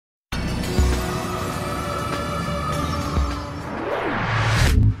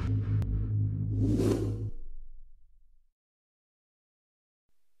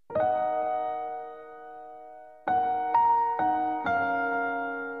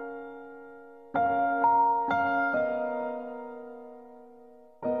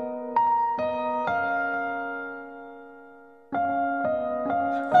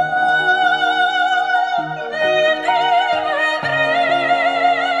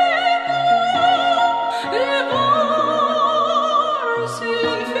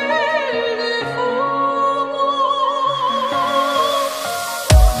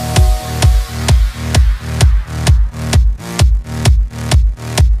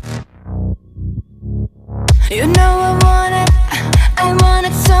You know I want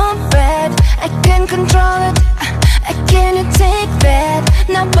it so bad. I can't control it, I can't take that.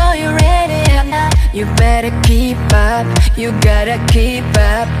 Now boy, you ready? You better keep up, you gotta keep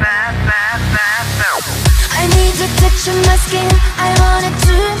up. I need to touch on my skin, I want it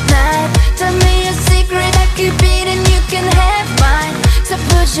tonight. Tell me a secret, I keep it and you can have mine. So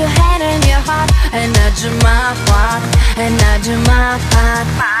put your hand in your heart and nudge my heart, and nudge my heart.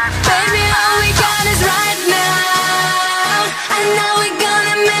 Baby, all we got is right now. I know we're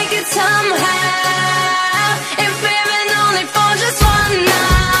gonna make it somehow, if even only for just one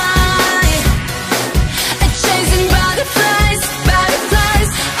night. Chasing butterflies, butterflies,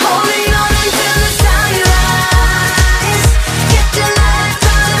 holding on until the sunrise. Get the light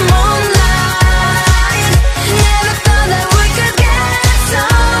by the moonlight. Never thought that we could get so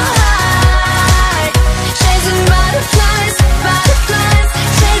high. Chasing butterflies, butterflies,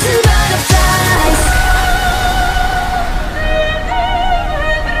 chasing butterflies.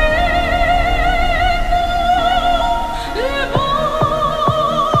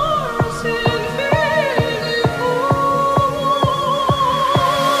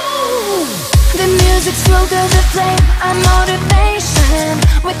 The music's full to the flame, our motivation.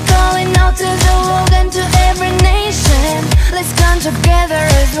 We're calling out to the world and to every nation. Let's come together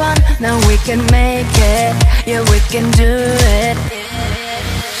as one, now we can make it. Yeah, we can do it.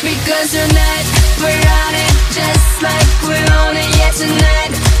 Because tonight we're on it, just like we own it. Yeah,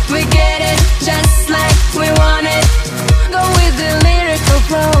 tonight we get it, just like we want it. Go with the lyrical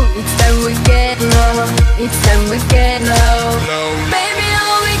flow. It's time we get low, it's time we get low. Baby,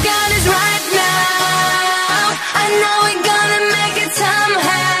 all we got is right now. I know we're gonna make it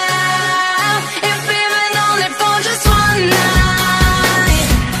somehow, if even only for just one night.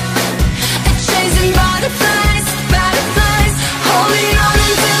 Chasing butterflies, butterflies, holding on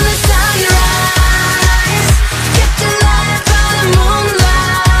until the sunrise. Get the light by the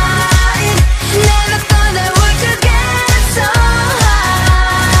moonlight. Never thought that we could get so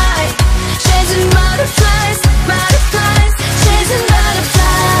high. Chasing butterflies, butterflies, chasing butterflies.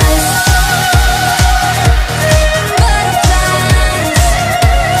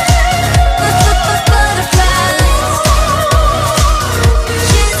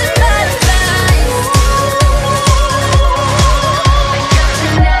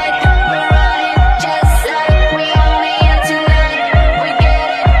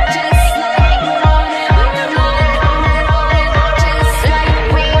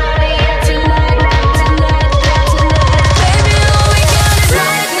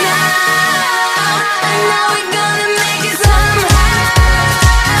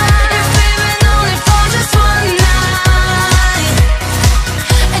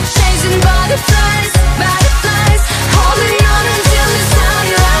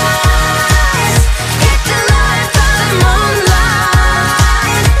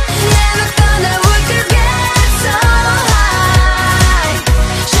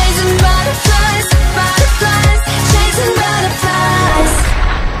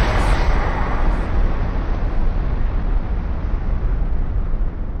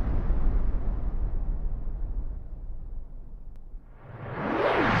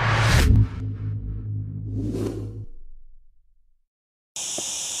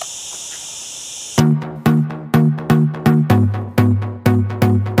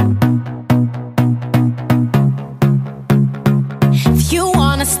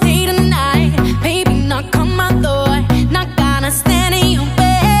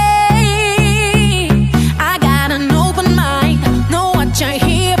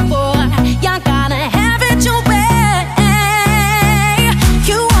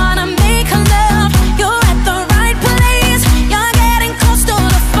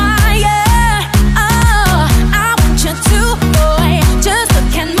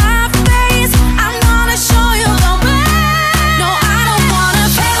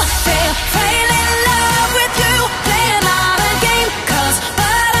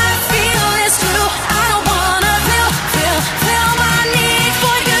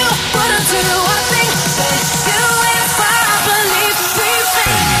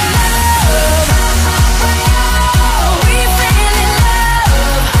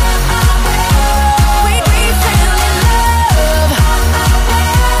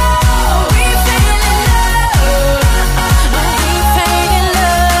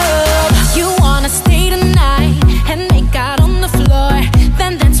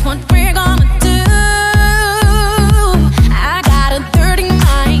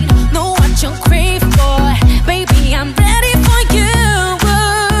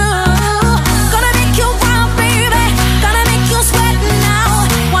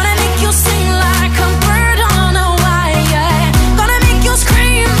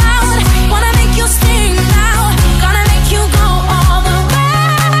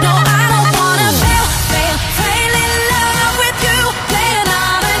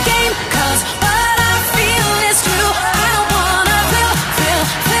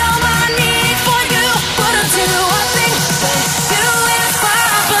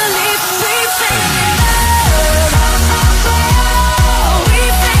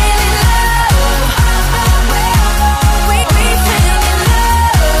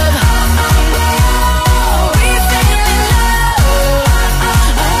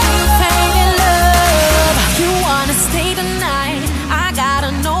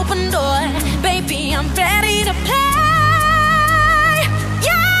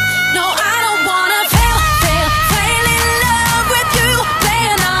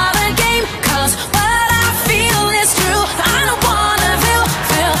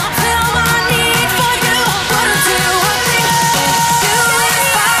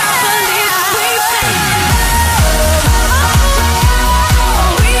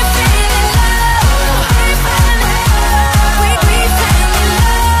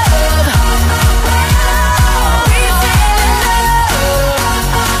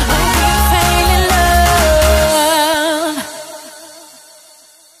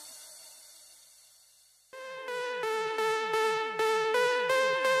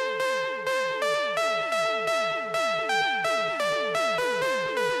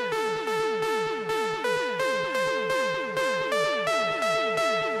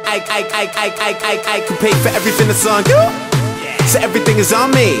 I can pay for everything that's on you, so everything is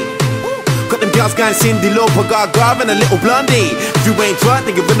on me. Got them girls going Cindy Lauper, Gaga and a little blondie. If you ain't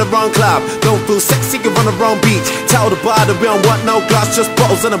drunk, then you're in the wrong club. Don't feel sexy, you're on the wrong beach. Tell the bar that we don't want no glass, just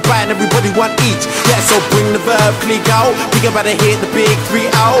bottles and a bite and everybody want each. Yeah, so bring the verb, click out. Think about to hit the big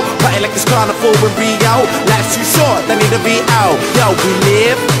 3-0. Party like it's carnival in Rio. Life's too short, they need to be out. Yo, we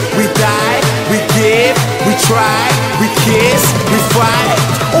live, we die, we give, we try, we kiss, we fight.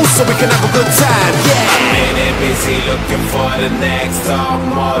 Also we can have a good time, yeah. I'm in it busy looking for the next top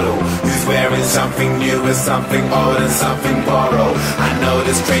model who's wearing something new and something old and something borrowed. I know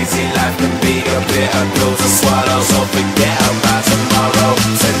this crazy life can be a bitter pill to swallow, so forget about tomorrow.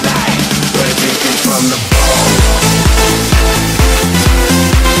 Tonight, we're drinking from the bowl.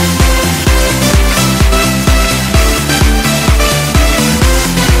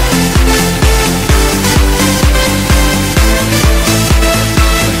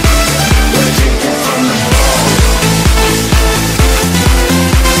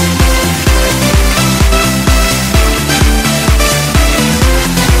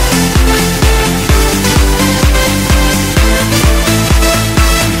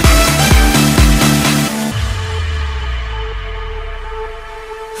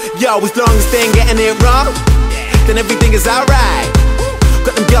 Yo, as long as they ain't getting it wrong, then everything is alright.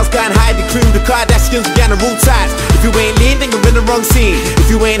 Got them girls going high, the cream, the Kardashians, we got the rule types. If you ain't lean, then you're in the wrong scene.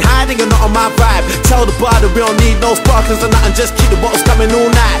 If you ain't high, then you're not on my vibe. Tell the bar that we don't need no sparklers or nothing, just keep the bottles coming all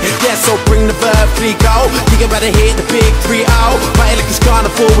night. Yeah, so bring the verb, click out. Think about to hit the big 3-0. Party like it's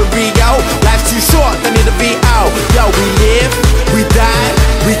carnival in Rio. Life's too short, they need to be out. Yo, we live, we die,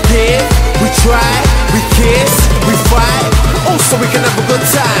 we give, we try, we kiss, we fight. Also we can have a good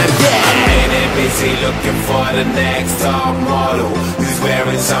time, yeah. I'm in it busy looking for the next top model who's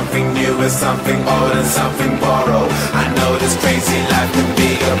wearing something new and something old and something borrowed. I know this crazy life can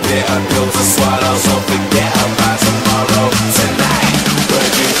be a bitter pill to swallow, so forget about tomorrow. Tonight,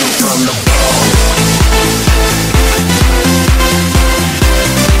 we're drinking from the bowl.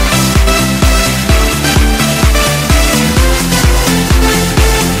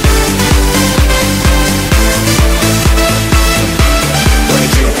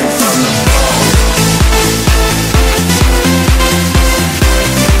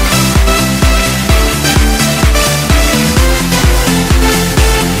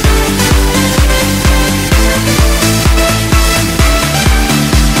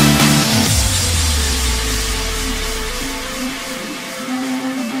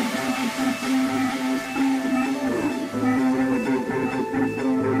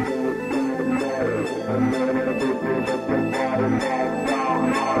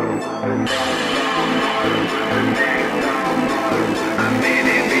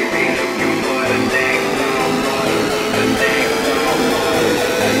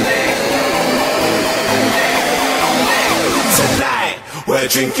 We're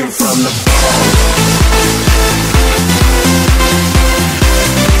drinking from the bowl.